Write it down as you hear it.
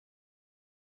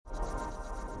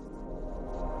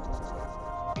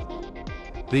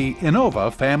The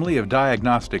Innova family of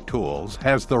diagnostic tools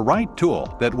has the right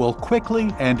tool that will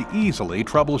quickly and easily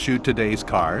troubleshoot today's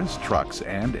cars, trucks,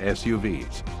 and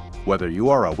SUVs. Whether you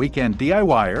are a weekend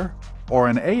DIYer or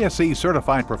an ASE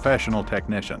certified professional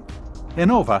technician,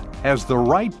 Innova has the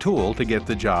right tool to get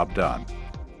the job done.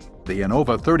 The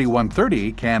Innova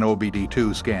 3130 CAN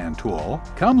OBD2 scan tool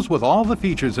comes with all the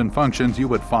features and functions you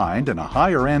would find in a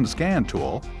higher-end scan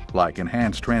tool, like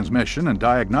enhanced transmission and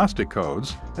diagnostic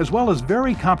codes, as well as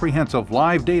very comprehensive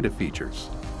live data features,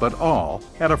 but all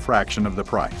at a fraction of the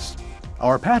price.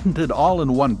 Our patented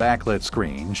all-in-one backlit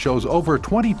screen shows over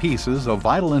 20 pieces of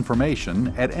vital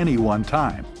information at any one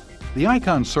time. The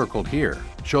icons circled here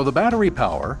show the battery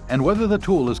power and whether the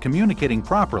tool is communicating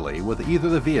properly with either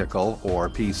the vehicle or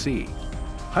PC.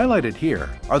 Highlighted here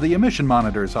are the emission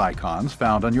monitors icons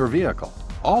found on your vehicle.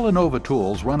 All Innova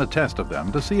tools run a test of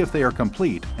them to see if they are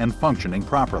complete and functioning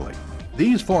properly.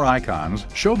 These 4 icons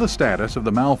show the status of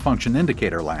the malfunction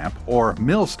indicator lamp, or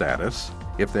MIL status,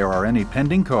 if there are any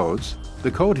pending codes,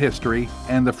 the code history,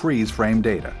 and the freeze frame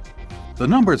data. The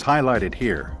numbers highlighted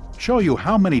here show you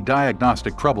how many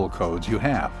diagnostic trouble codes you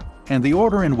have and the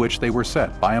order in which they were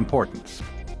set by importance.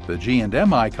 The G and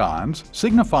M icons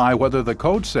signify whether the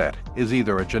code set is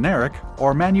either a generic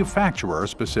or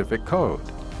manufacturer-specific code.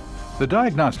 The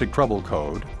Diagnostic Trouble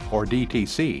Code, or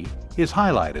DTC, is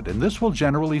highlighted, and this will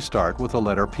generally start with the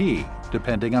letter P,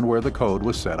 depending on where the code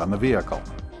was set on the vehicle.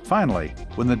 Finally,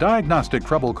 when the Diagnostic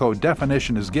Trouble Code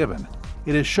definition is given,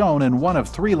 it is shown in one of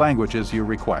 3 languages you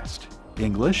request: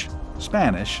 English,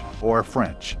 Spanish, or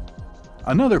French.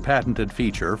 Another patented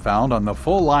feature found on the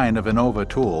full line of Innova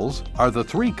tools are the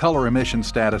 3 color emission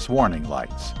status warning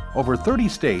lights. Over 30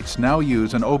 states now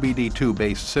use an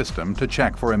OBD2-based system to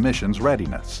check for emissions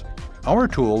readiness. Our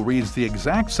tool reads the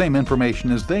exact same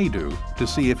information as they do to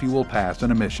see if you will pass an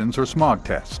emissions or smog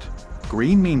test.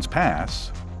 Green means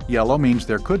pass, yellow means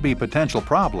there could be potential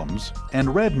problems,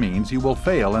 and red means you will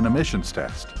fail an emissions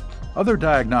test. Other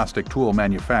diagnostic tool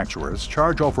manufacturers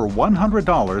charge over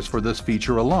 $100 for this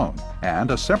feature alone,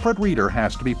 and a separate reader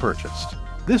has to be purchased.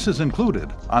 This is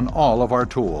included on all of our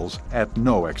tools at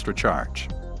no extra charge.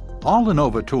 All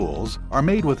Innova tools are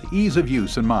made with ease of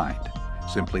use in mind.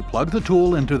 Simply plug the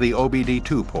tool into the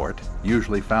OBD2 port,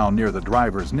 usually found near the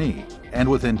driver's knee, and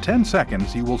within 10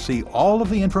 seconds you will see all of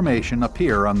the information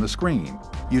appear on the screen.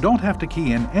 You don't have to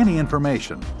key in any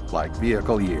information, like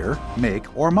vehicle year,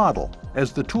 make, or model,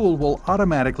 as the tool will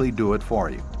automatically do it for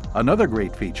you. Another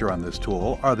great feature on this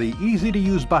tool are the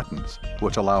easy-to-use buttons,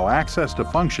 which allow access to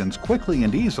functions quickly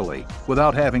and easily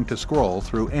without having to scroll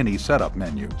through any setup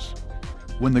menus.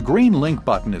 When the green link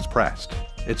button is pressed,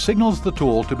 it signals the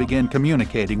tool to begin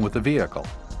communicating with the vehicle.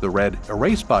 The red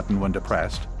erase button, when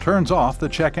depressed, turns off the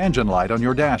check engine light on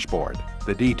your dashboard.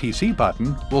 The DTC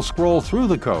button will scroll through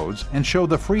the codes and show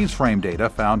the freeze frame data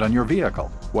found on your vehicle,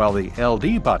 while the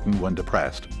LD button, when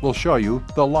depressed, will show you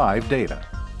the live data.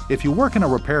 If you work in a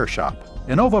repair shop,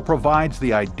 Innova provides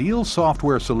the ideal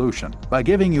software solution by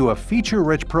giving you a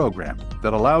feature-rich program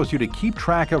that allows you to keep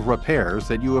track of repairs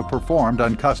that you have performed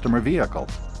on customer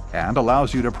vehicles and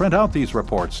allows you to print out these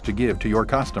reports to give to your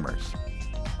customers.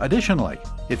 Additionally,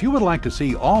 if you would like to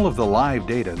see all of the live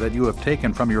data that you have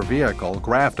taken from your vehicle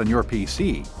graphed on your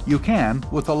PC, you can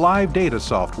with the live data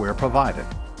software provided.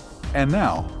 And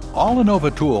now, all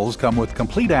Innova tools come with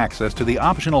complete access to the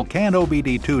optional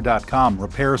CanOBD2.com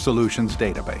Repair Solutions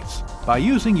database. By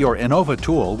using your Innova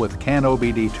tool with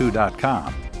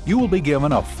CanOBD2.com, you will be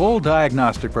given a full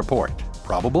diagnostic report,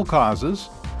 probable causes,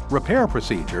 repair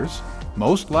procedures,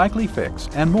 most likely fix,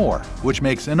 and more, which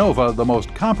makes Innova the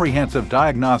most comprehensive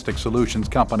diagnostic solutions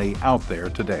company out there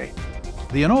today.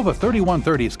 The Innova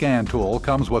 3130 scan tool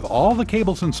comes with all the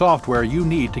cables and software you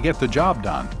need to get the job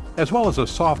done, as well as a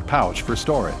soft pouch for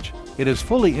storage. It is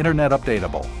fully internet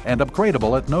updatable and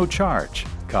upgradable at no charge,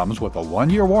 comes with a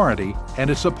 1-year warranty, and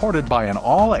is supported by an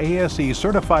all ASE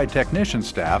certified technician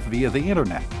staff via the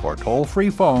internet or toll-free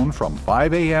phone from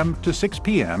 5 a.m. to 6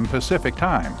 p.m. Pacific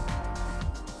Time.